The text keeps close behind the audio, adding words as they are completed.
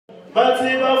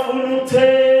bathi bafuna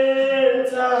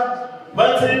ukuthetha,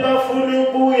 bathi bafuna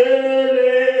ukubuyela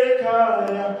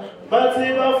ekhaya, bathi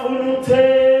bafuna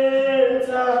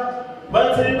ukuthetha,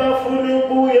 bathi bafuna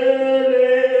ukubuyela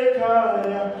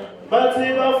ekhaya, bathi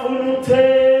bafuna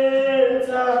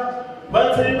ukuthetha,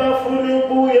 bathi bafuna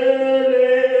ukubuyela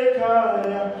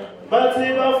ekhaya, bathi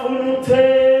bafuna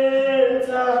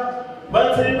ukuthetha,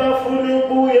 bathi bafuna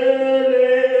ukubuyela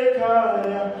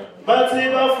ekhaya, bathi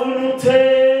bafuna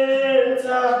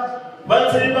ukuthetha,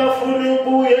 bathi bafuna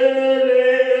ukubuyela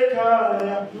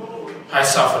ekhaya. I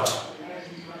suffered.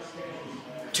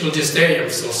 Till this day I'm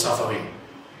still suffering.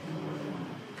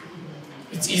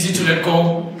 It's easy to let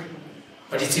go,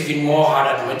 but it's even more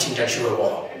hard admitting that you were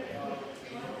wrong.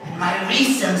 My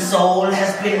recent soul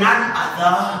has been none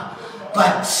other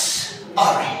but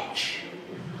Orange.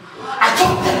 I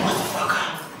took that motherfucker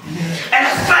and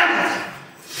I strangled him.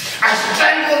 I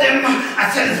strangled him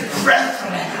until his breath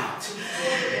ran out.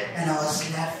 And I was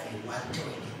laughing while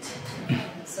doing it.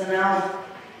 So now,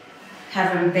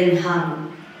 having been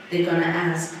hung, they're gonna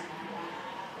ask,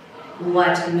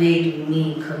 what made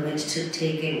me commit to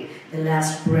taking the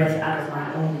last breath out of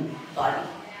my own body?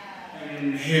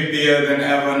 I'm happier than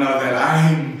ever now that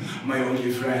I'm my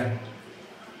only friend.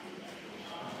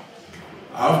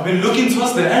 I've been looking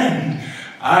towards the end.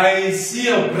 I see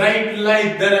a bright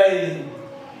light that I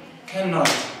cannot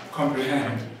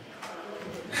comprehend.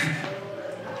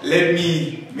 Let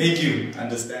me make you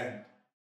understand.